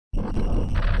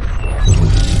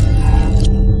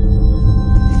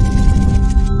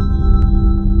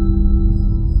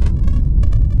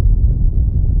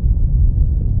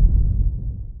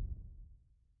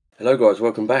Hello guys,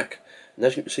 welcome back. And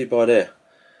as you can see by there,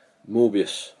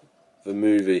 Morbius, the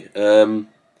movie. I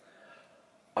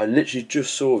literally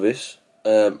just saw this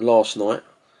last night,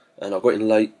 and I got in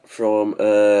late from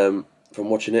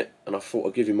watching it, and I thought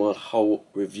I'd give you my whole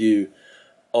review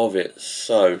of it.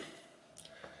 So,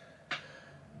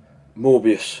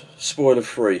 Morbius, spoiler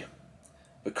free.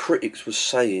 The critics were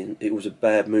saying it was a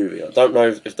bad movie. I don't know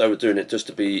if they were doing it just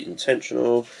to be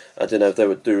intentional. I don't know if they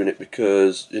were doing it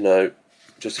because, you know,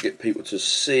 just to get people to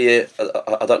see it.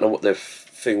 I don't know what their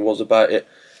thing was about it.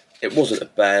 It wasn't a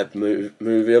bad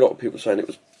movie. A lot of people saying it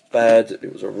was bad,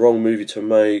 it was a wrong movie to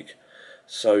make,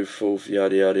 so forth,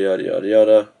 yada yada yada yada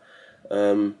yada.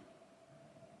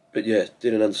 But yeah,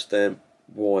 didn't understand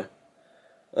why.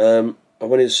 I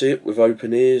went in to see it with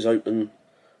open ears, open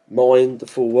mind, the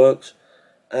full works,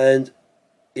 and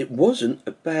it wasn't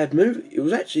a bad movie. It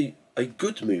was actually a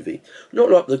good movie. Not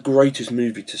like the greatest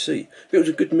movie to see, but it was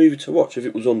a good movie to watch. If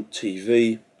it was on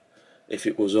TV, if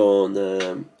it was on,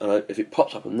 if it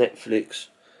pops up on Netflix,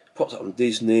 pops up on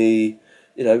Disney,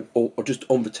 you know, or just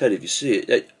on the telly, if you see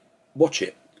it, watch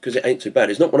it, because it ain't too bad.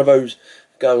 It's not one of those,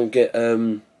 go and get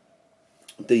DVD,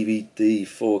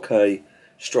 4K,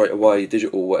 straight away,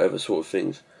 digital, whatever sort of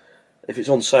things. If it's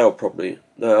on sale properly,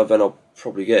 then I'll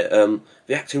probably get it.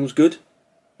 The acting was good.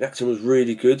 The acting was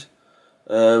really good.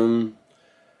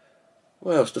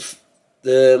 What else?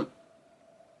 The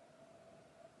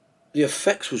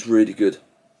effects was really good.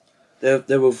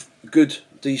 There were good,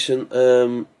 decent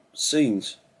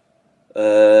scenes,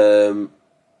 action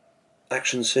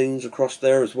scenes across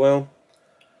there as well.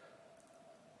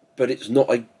 But it's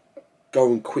not a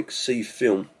go and quick see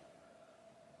film,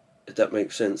 if that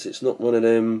makes sense. It's not one of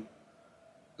them.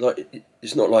 Like,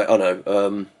 it's not like, I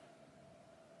know,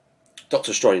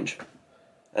 Doctor Strange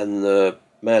and the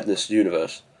Madness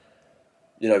Universe.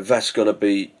 You know, that's going to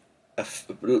be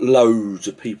loads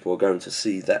of people are going to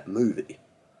see that movie.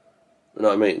 You know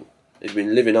what I mean? If you've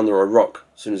been living under a rock,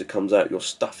 as soon as it comes out, you're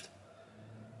stuffed.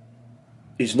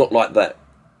 It's not like that.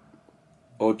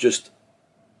 Or just,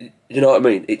 you know what I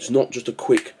mean? It's not just a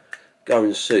quick go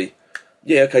and see.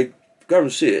 Yeah, okay, go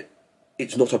and see it.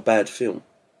 It's not a bad film,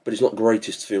 but it's not the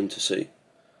greatest film to see.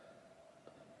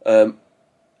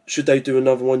 Should they do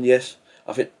another one? Yes.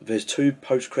 I think there's 2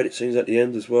 post-credit scenes at the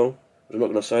end as well, which I'm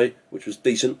not going to say, which was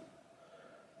decent.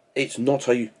 It's not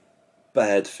a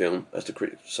bad film, as the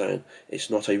critics are saying.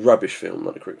 It's not a rubbish film,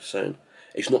 like the critics are saying.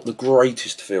 It's not the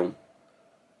greatest film,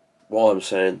 what I'm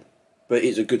saying, but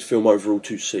it's a good film overall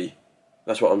to see.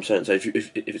 That's what I'm saying. So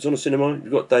if it's on a cinema,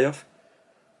 you've got a day off,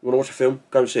 you want to watch a film,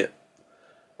 go and see it.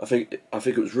 I think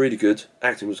it was really good.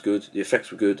 Acting was good. The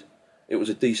effects were good. It was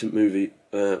a decent movie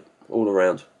all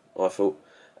around, I thought.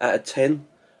 Out of 10,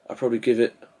 I'd probably give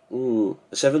it a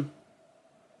 7.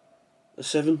 A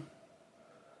 7.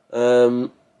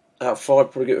 Out of 5,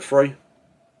 I'd probably give it a 3.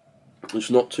 It's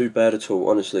not too bad at all,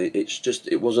 honestly. It's just,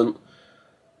 it wasn't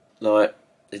like,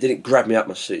 it didn't grab me out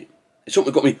my seat. It's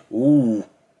something that got me, ooh,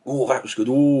 that was good,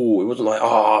 ooh. It wasn't like,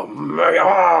 oh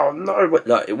no, but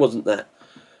like, it wasn't that.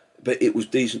 But it was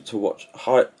decent to watch.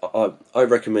 I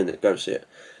recommend it. Go and see it.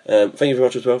 Thank you very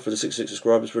much as well for the 66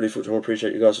 subscribers. Really I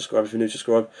appreciate you guys subscribing. If you're new,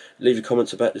 subscribe. Leave your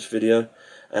comments about this video.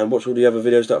 And watch all the other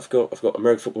videos that I've got. I've got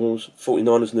American footballs,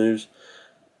 49ers news,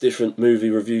 different movie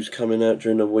reviews coming out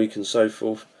during the week and so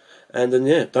forth. And then,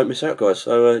 yeah, don't miss out, guys.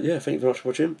 So, yeah, thank you very much for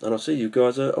watching. And I'll see you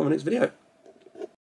guys on the next video.